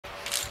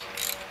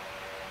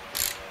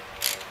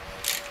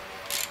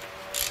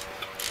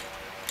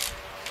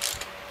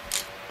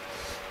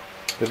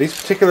Now, these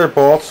particular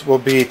bolts will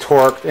be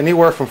torqued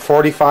anywhere from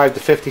 45 to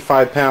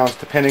 55 pounds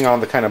depending on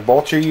the kind of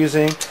bolt you're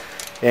using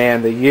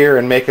and the year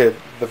and make of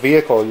the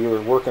vehicle you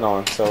were working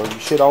on. So you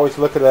should always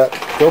look at that.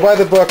 Go by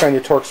the book on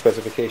your torque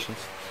specifications.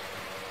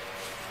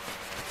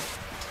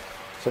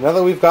 So now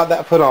that we've got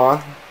that put on,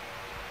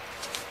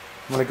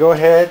 I'm going to go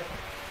ahead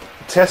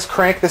and test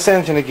crank this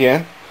engine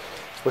again,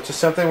 which is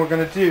something we're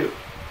going to do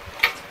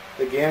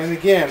again and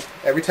again.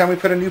 Every time we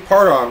put a new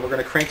part on, we're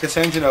going to crank this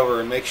engine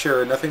over and make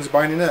sure nothing's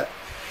binding up.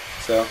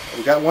 So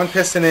we got one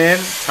piston in,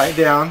 tight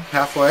down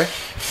halfway.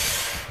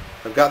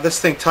 I've got this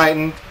thing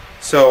tightened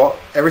so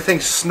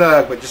everything's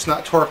snug but just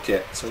not torqued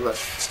yet. So look, it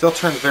still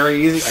turns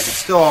very easy. I can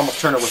still almost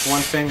turn it with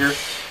one finger.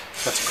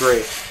 That's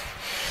great.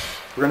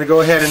 We're going to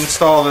go ahead and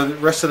install the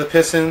rest of the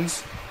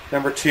pistons,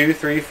 number 2,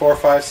 3, 4,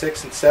 5,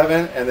 6, and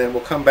 7, and then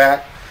we'll come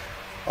back.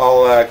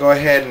 I'll go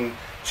ahead and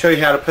show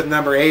you how to put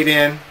number 8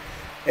 in,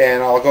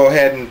 and I'll go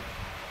ahead and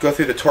go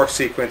through the torque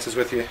sequences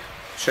with you,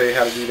 show you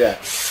how to do that.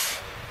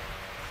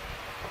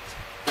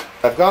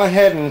 I've gone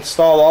ahead and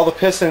installed all the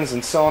pistons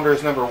in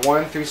cylinders number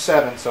 1 through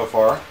 7 so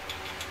far.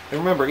 And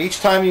remember,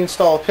 each time you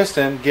install a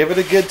piston, give it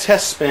a good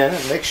test spin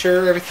and make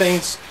sure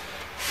everything's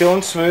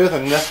feeling smooth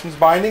and nothing's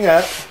binding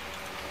up.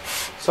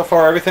 So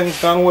far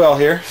everything's done well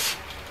here.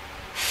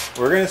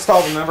 We're going to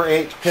install the number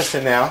 8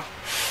 piston now,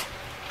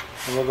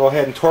 and we'll go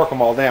ahead and torque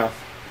them all down.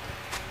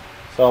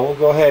 So we'll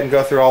go ahead and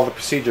go through all the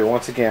procedure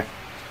once again.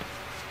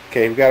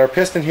 Okay, we've got our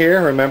piston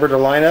here. Remember to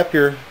line up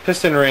your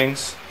piston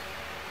rings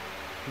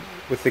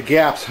with the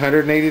gaps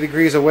 180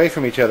 degrees away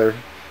from each other.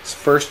 It's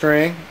first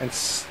ring and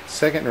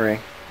second ring.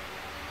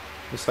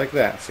 Just like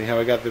that. See how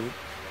I got the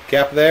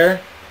gap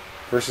there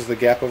versus the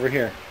gap over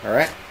here.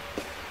 Alright?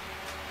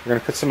 We're going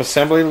to put some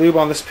assembly lube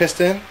on this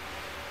piston.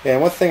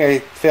 And one thing I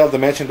failed to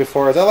mention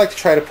before is I like to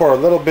try to pour a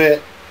little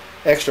bit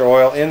extra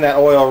oil in that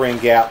oil ring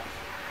gap.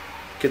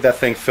 Get that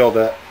thing filled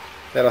up.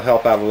 That'll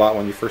help out a lot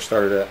when you first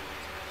start it up.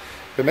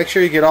 But make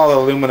sure you get all the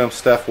aluminum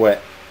stuff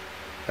wet.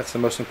 That's the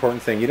most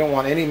important thing. You don't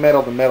want any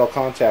metal to metal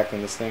contact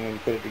in this thing when you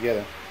put it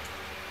together.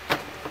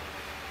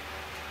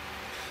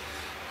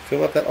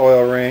 Fill up that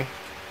oil ring.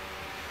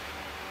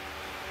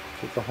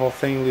 Get the whole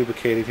thing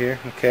lubricated here.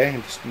 Okay,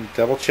 and just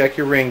double check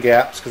your ring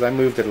gaps because I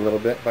moved it a little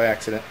bit by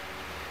accident.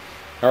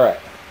 Alright.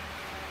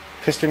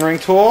 Piston ring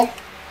tool.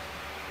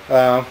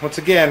 Once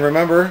again,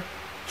 remember,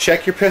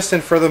 check your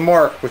piston for the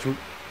mark which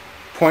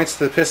points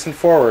the piston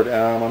forward.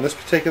 On this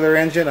particular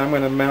engine, I'm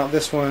going to mount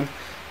this one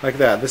like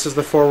that. This is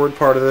the forward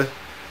part of the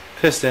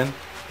piston.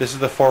 This is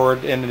the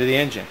forward end of the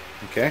engine.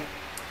 Okay.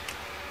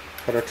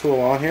 Put our tool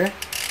on here.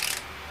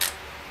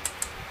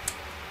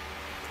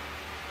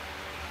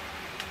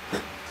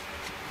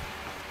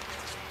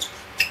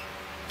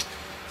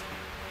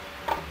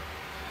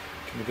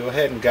 Can we go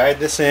ahead and guide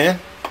this in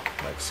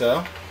like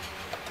so. Get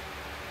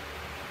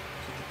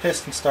the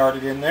piston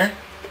started in there.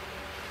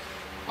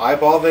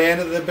 Eyeball the end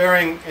of the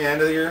bearing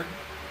end of your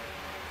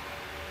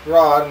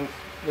rod and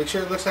make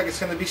sure it looks like it's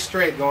going to be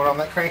straight going on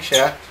that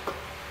crankshaft.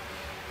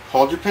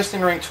 Hold your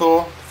piston ring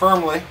tool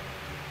firmly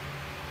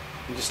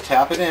and just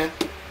tap it in.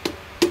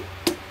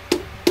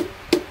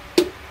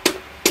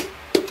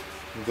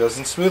 It goes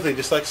in smoothly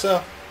just like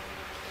so.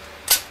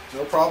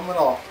 No problem at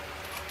all.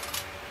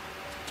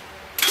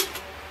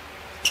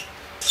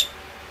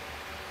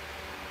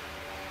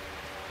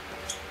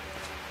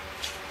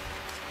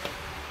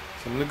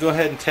 So I'm going to go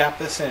ahead and tap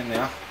this in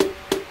now.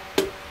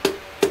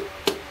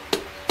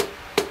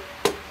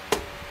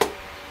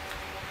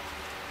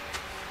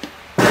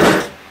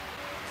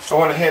 I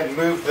went ahead and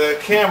moved the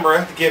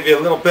camera to give you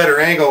a little better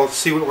angle to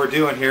see what we're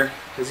doing here.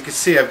 As you can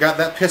see, I've got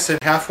that piston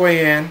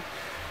halfway in.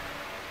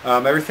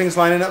 Everything's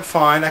lining up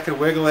fine. I could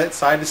wiggle it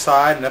side to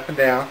side and up and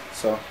down.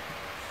 So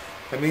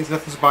that means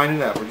nothing's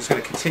binding up. We're just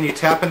going to continue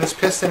tapping this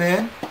piston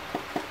in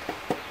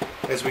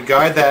as we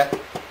guide that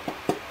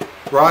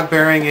rod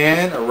bearing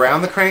in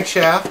around the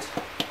crankshaft.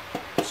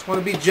 Just want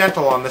to be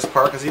gentle on this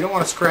part because you don't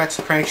want to scratch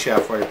the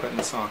crankshaft while you're putting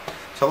this on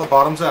until it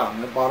bottoms out,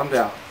 and it bottomed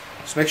out.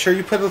 Just make sure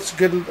you put a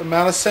good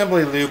amount of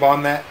assembly lube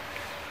on that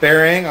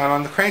bearing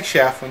on the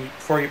crankshaft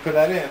before you put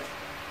that in.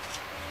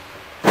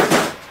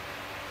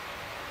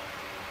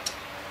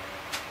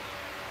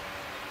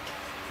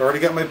 I've already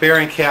got my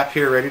bearing cap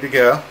here ready to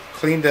go,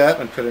 cleaned up,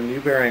 and put a new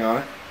bearing on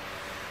it.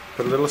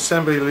 Put a little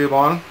assembly lube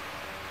on.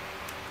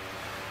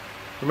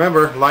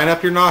 Remember, line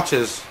up your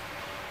notches.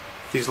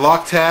 These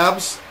lock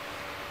tabs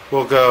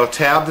will go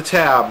tab to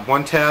tab.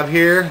 One tab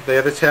here, the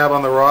other tab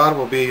on the rod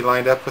will be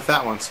lined up with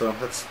that one. So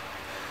that's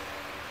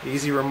an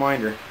easy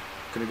reminder. I'm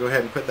going to go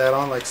ahead and put that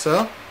on like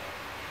so.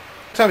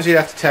 Sometimes you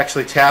have to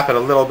actually tap it a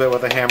little bit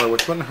with a hammer,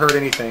 which wouldn't hurt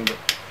anything, but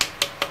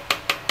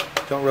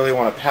don't really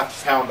want to have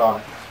to pound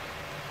on it.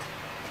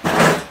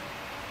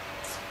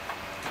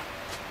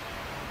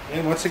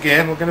 And once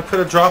again, we're going to put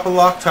a drop of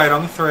Loctite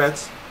on the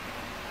threads,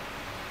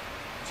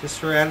 just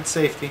for added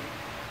safety.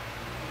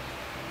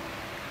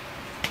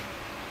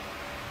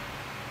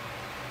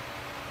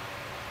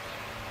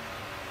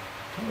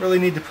 Don't really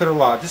need to put a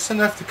lot, just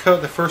enough to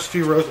coat the first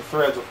few rows of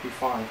threads will be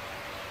fine.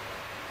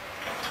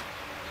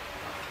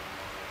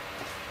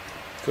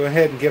 Go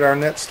ahead and get our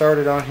net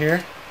started on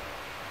here.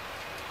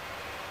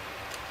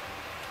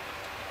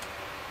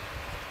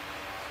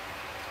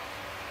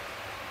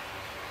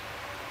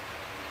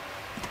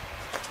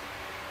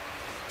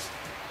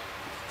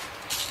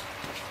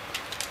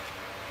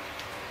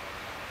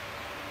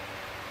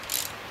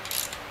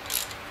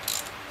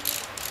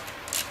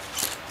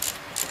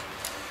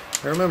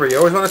 Remember, you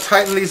always want to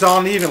tighten these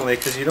on evenly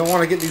because you don't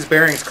want to get these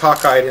bearings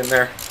cockeyed in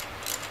there.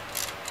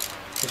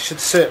 They should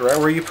sit right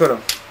where you put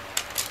them.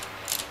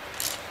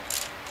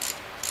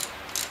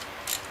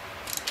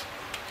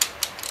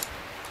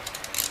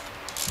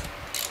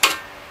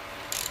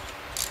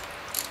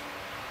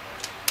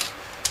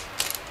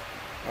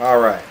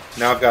 Alright,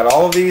 now I've got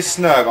all of these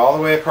snug all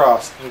the way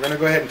across. We're going to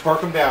go ahead and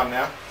torque them down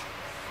now.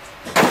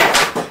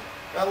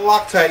 That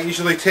Loctite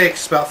usually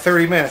takes about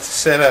 30 minutes to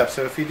set up,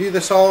 so if you do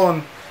this all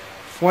in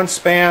one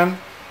span,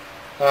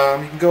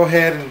 you can go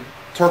ahead and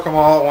torque them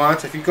all at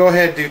once. If you go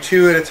ahead and do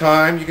 2 at a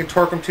time, you can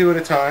torque them 2 at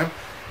a time,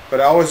 but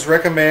I always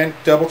recommend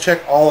double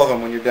check all of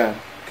them when you're done.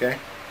 Okay.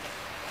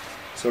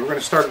 So we're going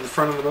to start at the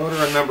front of the motor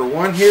on number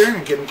 1 here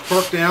and get them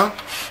torqued down.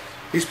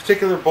 These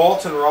particular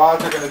bolts and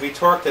rods are going to be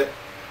torqued at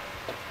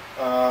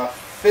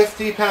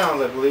 50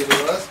 pounds, I believe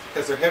it was,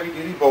 because they're heavy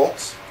duty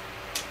bolts.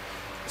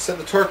 I set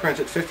the torque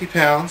wrench at 50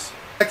 pounds.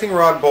 Connecting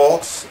rod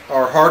bolts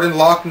are hardened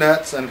lock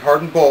nuts and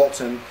hardened bolts,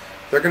 and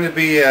they're going to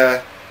be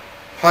a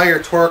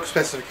higher torque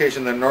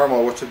specification than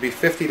normal, which would be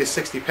 50 to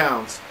 60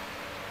 pounds.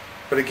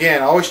 But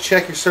again, always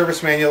check your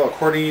service manual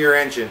according to your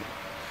engine.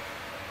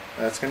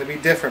 That's going to be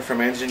different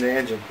from engine to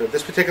engine. But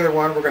this particular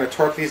one, we're going to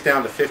torque these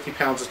down to 50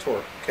 pounds of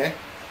torque. Okay?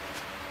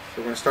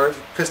 So we're going to start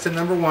with piston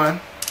number 1.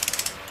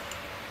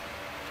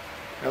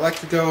 I like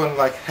to go in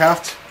like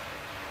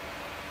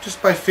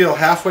just by feel,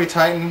 halfway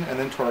tighten and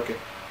then torque it.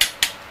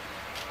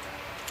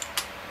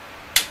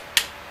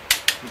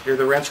 You hear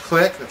the wrench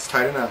click? That's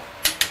tight enough.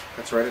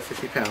 That's right at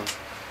 50 pounds.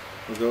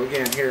 We'll go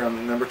again here on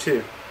the number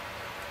 2.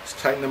 Just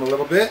tighten them a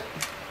little bit.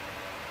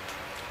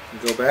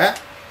 Go back,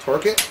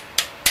 torque it.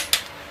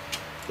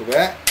 Go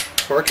back,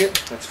 torque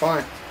it. That's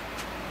fine.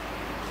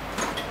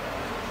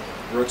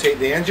 Rotate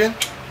the engine.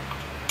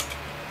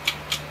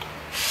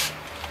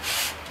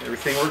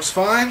 Everything works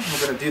fine.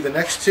 We're going to do the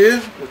next 2,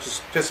 which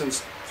is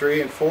pistons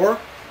 3 and 4.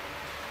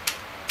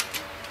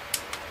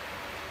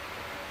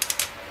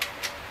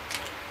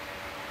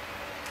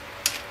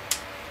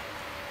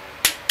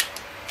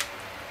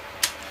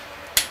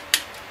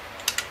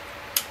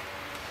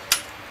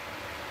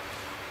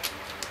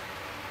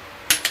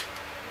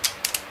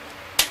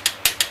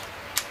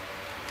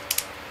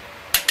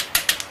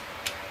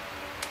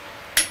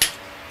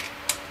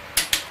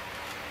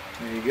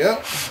 There you go.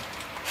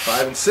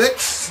 5 and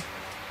 6.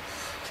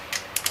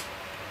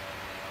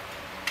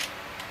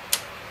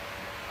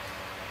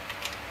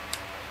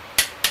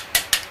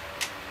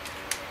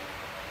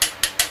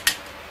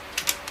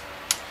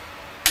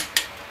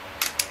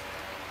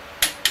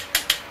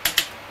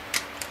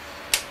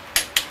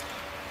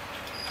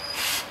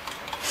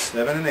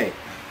 Seven and 8.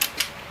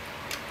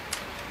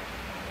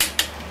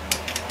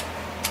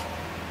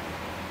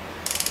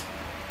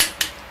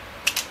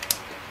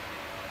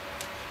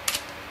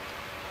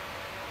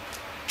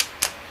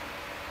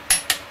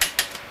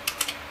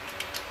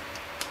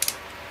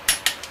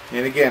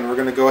 And again, we're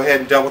going to go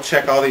ahead and double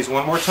check all these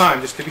one more time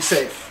just to be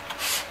safe.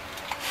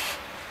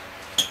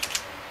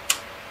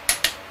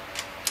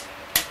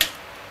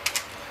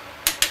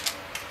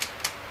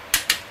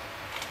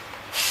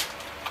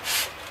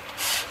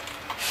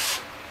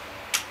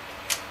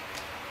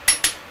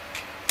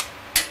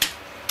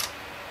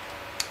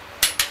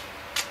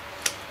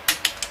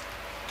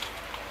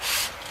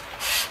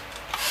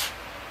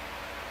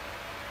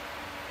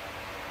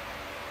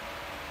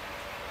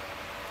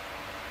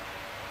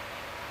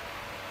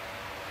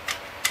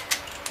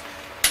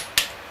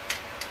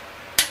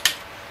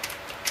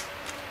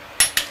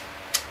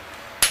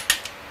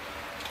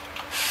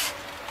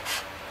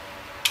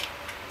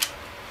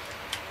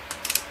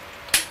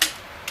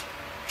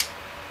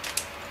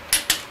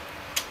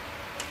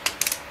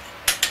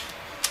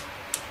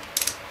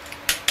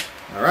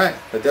 Alright,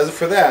 that does it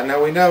for that.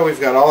 Now we know we've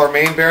got all our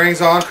main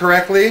bearings on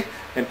correctly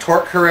and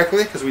torqued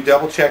correctly because we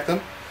double checked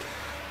them.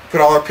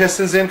 Put all our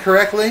pistons in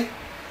correctly,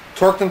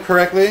 torqued them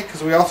correctly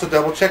because we also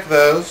double checked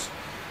those.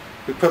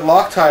 We put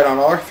Loctite on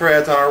all our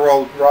threads on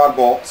our rod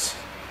bolts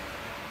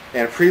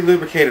and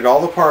pre-lubricated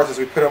all the parts as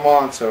we put them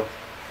on, so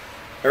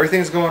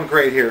everything's going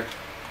great here.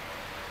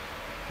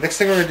 Next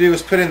thing we're going to do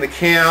is put in the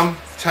cam,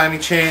 the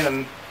timing chain,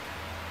 and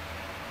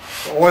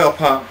the oil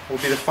pump will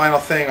be the final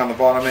thing on the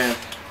bottom end.